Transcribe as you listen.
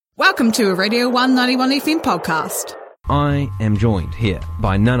Welcome to a Radio 191 FM podcast. I am joined here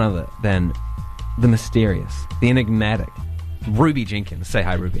by none other than the mysterious, the enigmatic, Ruby Jenkins. Say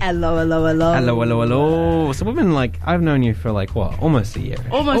hi, Ruby. Hello. So we've been I've known you for almost a year.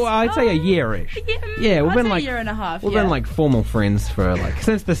 Almost. Oh, I'd say a year-ish. Yeah, we've been a year and a half. We've been formal friends for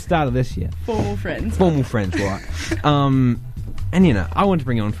since the start of this year. Formal friends, right? And I wanted to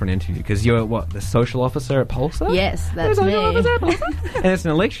bring you on for an interview because you're the social officer at Pulsar? Yes, that's me. And it's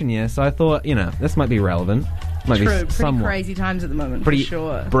an election year, so I thought, this might be relevant. True, pretty crazy times at the moment, pretty for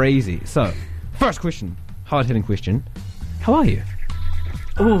sure. Brazy. So, first question, hard-hitting question. How are you?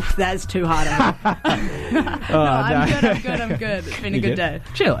 Oof, that's too hard. I'm good. It's been a good day.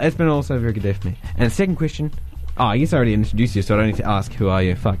 Chill. It's been also a very good day for me. And second question, I guess I already introduced you, so I don't need to ask who are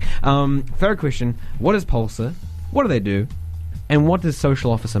you. Fuck. Third question, what is Pulsar? What do they do? And what does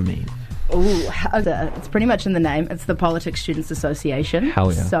social officer mean? Ooh, it's pretty much in the name. It's the Politics Students Association.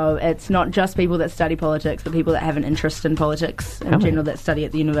 Hell yeah. So it's not just people that study politics, but people that have an interest in politics in general that study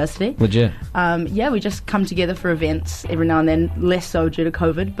at the university. Legit. We just come together for events every now and then, less so due to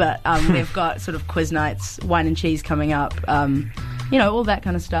COVID, but we've got sort of quiz nights, wine and cheese coming up, all that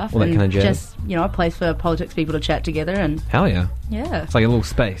kind of stuff. All that kind of jazz. Just, a place for politics people to chat together. And hell yeah. Yeah. It's like a little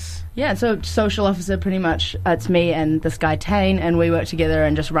space. Yeah, so social officer, pretty much, it's me and this guy Tane, and we work together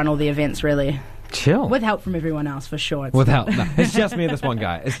and just run all the events, really. Chill. With help from everyone else, for sure. With help. No, it's just me and this one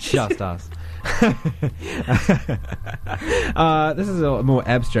guy. It's just us. This is a more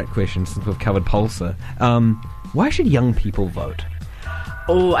abstract question since we've covered Pulsar. Why should young people vote?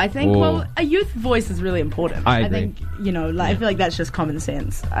 Oh, I think, a youth voice is really important. I agree. think, I feel like that's just common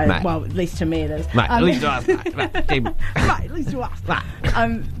sense. At least to me it is. At least to us. Right, at least to us.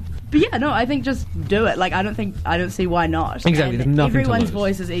 But yeah, no, I think just do it. I don't see why not. Exactly, there's nothing to everyone's lose.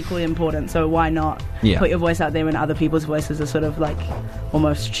 voice is equally important, so why not Yeah. put your voice out there when other people's voices are sort of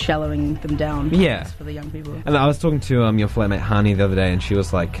almost shallowing them down. Yeah. For the young people. And I was talking to your flatmate Hani the other day, and she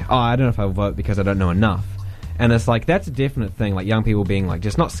was like, I don't know if I'll vote because I don't know enough. And it's that's a definite thing, young people being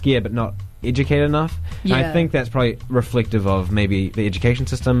just not scared but not educated enough. Yeah. And I think that's probably reflective of maybe the education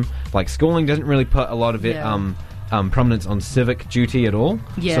system. Schooling doesn't really put a lot of it prominence on civic duty at all.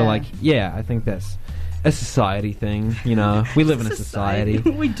 Yeah. So I think that's a society thing, We live in a society.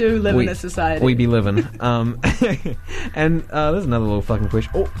 We do live in a society. We be living. And there's another little fucking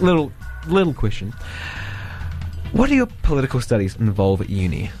question. Oh, little question. What do your political studies involve at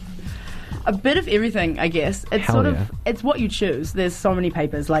uni? A bit of everything, I guess. It's it's what you choose. There's so many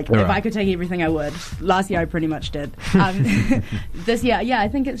papers. If I could take everything, I would. Last year, I pretty much did. This year, I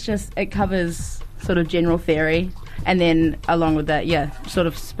think it covers sort of general theory, and then along with that, sort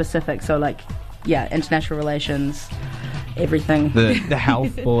of specific. So, international relations, everything. The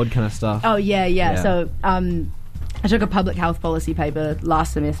health board kind of stuff. Oh, yeah. So, I took a public health policy paper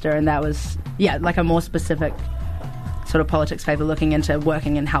last semester, and that was, a more specific sort of politics paper looking into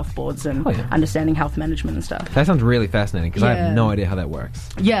working in health boards and understanding health management and stuff. That sounds really fascinating because I have no idea how that works.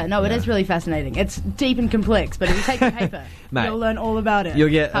 Yeah, no, it is really fascinating. It's deep and complex, but if you take the paper, Mate, you'll learn all about it. You'll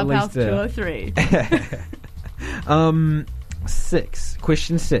get Health at least 203.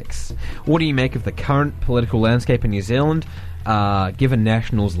 Question 6. What do you make of the current political landscape in New Zealand, given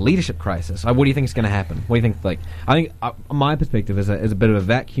National's leadership crisis? What do you think is going to happen? What do you think? I think my perspective is a bit of a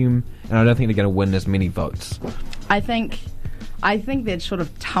vacuum, and I don't think they're going to win as many votes. I think they're sort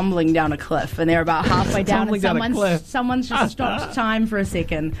of tumbling down a cliff, and they're about halfway down, and someone's just stopped time for a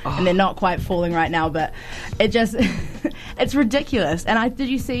second, and they're not quite falling right now, but it's ridiculous. And did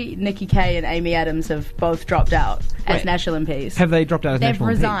you see Nikki Kaye and Amy Adams have both dropped out as national MPs? Have they dropped out as national MPs?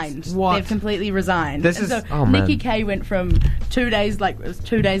 They've resigned. What? They've completely resigned. Man. Nikki Kaye went from 2 days, it was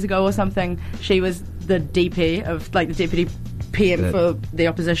 2 days ago or something, she was the DP of, the deputy PM for the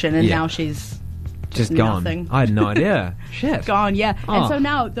opposition, and now she's just gone. Nothing. I had no idea. Shit. Gone, yeah. And so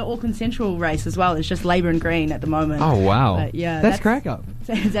now the Auckland Central race as well is just Labour and Green at the moment. Oh, wow. But that's crack up.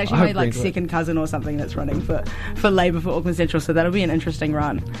 It's actually my second cousin or something that's running for Labour for Auckland Central, so that'll be an interesting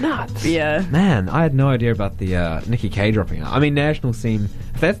run. Nuts. Yeah. Man, I had no idea about the Nikki Kaye dropping out. I mean, National seem...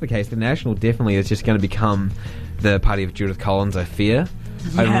 If that's the case, the National definitely is just going to become the party of Judith Collins, I fear.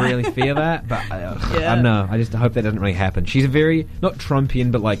 Yeah. I really fear that, but I don't know. I just hope that doesn't really happen. She's a very, not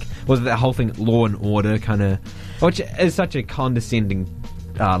Trumpian, but was it that whole thing, law and order kind of, which is such a condescending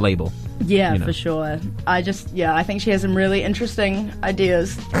label. Yeah, for sure. I think she has some really interesting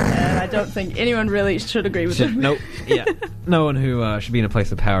ideas, and I don't think anyone really should agree with them. Nope. Yeah. No one who should be in a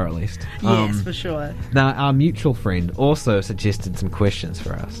place of power, at least. Yes, for sure. Now, our mutual friend also suggested some questions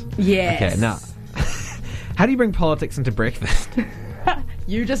for us. Yes. Okay, now, how do you bring politics into breakfast?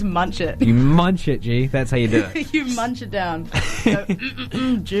 You just munch it. You munch it, G. That's how you do it. You munch it down. So,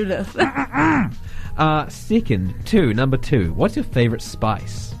 Judith. Number two. What's your favourite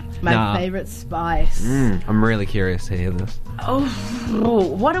spice? My favourite spice. I'm really curious to hear this. Oh,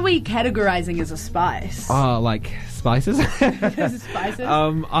 what are we categorizing as a spice? Like spices? Spices?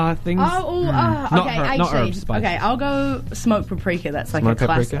 Things. Not herbs, spices. Okay, I'll go smoked paprika. That's like smoked a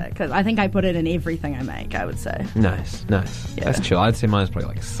classic because I think I put it in everything I make. I would say. Nice. Yeah. That's chill. I'd say mine's probably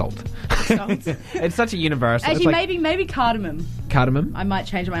like salt. It's such a universal. Actually, maybe cardamom. Cardamom? I might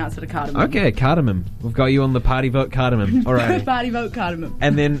change my answer to cardamom. Okay, cardamom. We've got you on the party vote cardamom. All right. Party vote cardamom.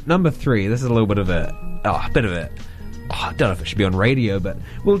 And then number 3. This is a little bit of a bit of it. I don't know if it should be on radio, but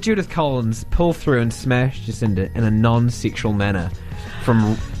will Judith Collins pull through and smash Jacinda in a non-sexual manner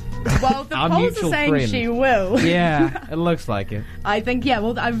from Well, the our polls mutual are saying friend? she will. Yeah, it looks like it. I think,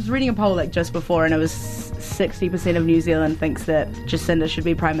 well, I was reading a poll just before, and it was 60% of New Zealand thinks that Jacinda should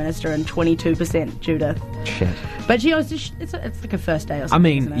be Prime Minister and 22% Judith. Shit. But she was it's like a first day or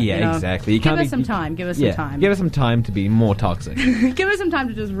something. I mean, exactly. Give her some time. Give her some time. Give her some time to be more toxic. Give her some time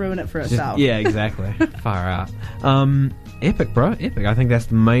to just ruin it for herself. Yeah, exactly. Far out. Epic, bro. Epic. I think that's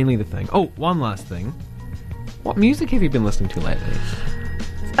mainly the thing. Oh, one last thing. What music have you been listening to lately?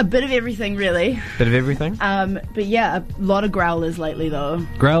 A bit of everything, really. Bit of everything? But yeah, a lot of Growlers lately, though.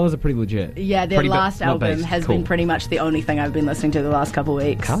 Growlers are pretty legit. Yeah, their last album has been pretty much the only thing I've been listening to the last couple of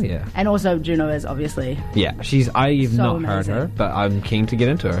weeks. Hell yeah. And also Juno is, obviously. Yeah, I've not amazing. heard her, but I'm keen to get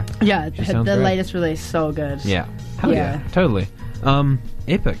into her. Yeah, the latest release, so good. Yeah. Hell yeah. Totally.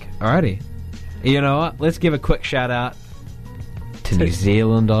 Epic. Alrighty. You know what? Let's give a quick shout out to New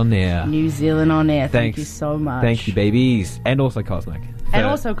Zealand On Air. New Zealand On Air. Thank you so much. Thank you, babies. And also Cosmic. And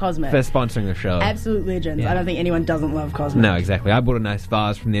also Cosmic. For sponsoring the show. Absolute legends. Yeah. I don't think anyone doesn't love Cosmic. No, exactly. I bought a nice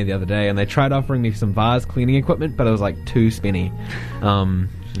vase from there the other day, and they tried offering me some vase cleaning equipment, but it was like too spinny.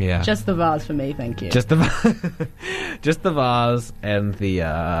 Yeah. Just the vase for me, thank you. Just the vase and the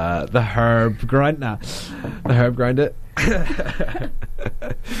herb grinder. The herb grinder.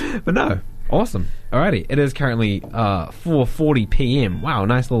 But no. Awesome. Alrighty. It is currently 4:40 p.m. Wow,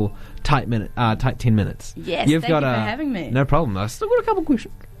 nice little tight 10 minutes. Yes, thank you for having me. No problem. I still got a couple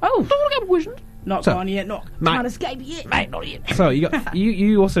questions. Not gone yet. Can't escape yet. Mate, not yet. So you got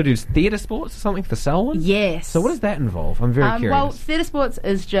you also do theatre sports or something for Selwyn? Yes. So what does that involve? I'm very curious. Well, theatre sports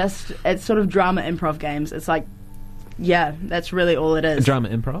is it's sort of drama improv games. It's like, yeah, that's really all it is. Drama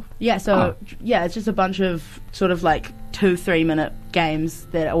improv? Yeah, so it's just a bunch of sort of like 2-3 minute games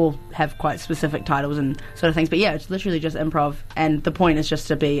that all have quite specific titles and sort of things. But yeah, it's literally just improv, and the point is just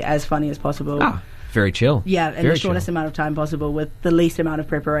to be as funny as possible. Very chill. Yeah, in the shortest amount of time possible with the least amount of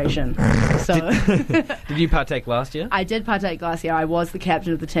preparation. So, did you partake last year? I did partake last year. I was the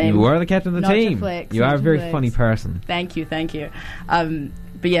captain of the team. You were the captain of the team. Flex, you are a very funny person. Thank you.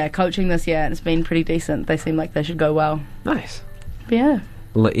 But yeah, coaching this year, and it's been pretty decent. They seem like they should go well. Nice. But yeah.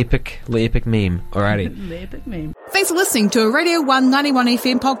 Le epic meme. Alrighty. Le epic meme. Thanks for listening to a Radio 191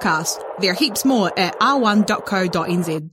 FM podcast. There are heaps more at r1.co.nz.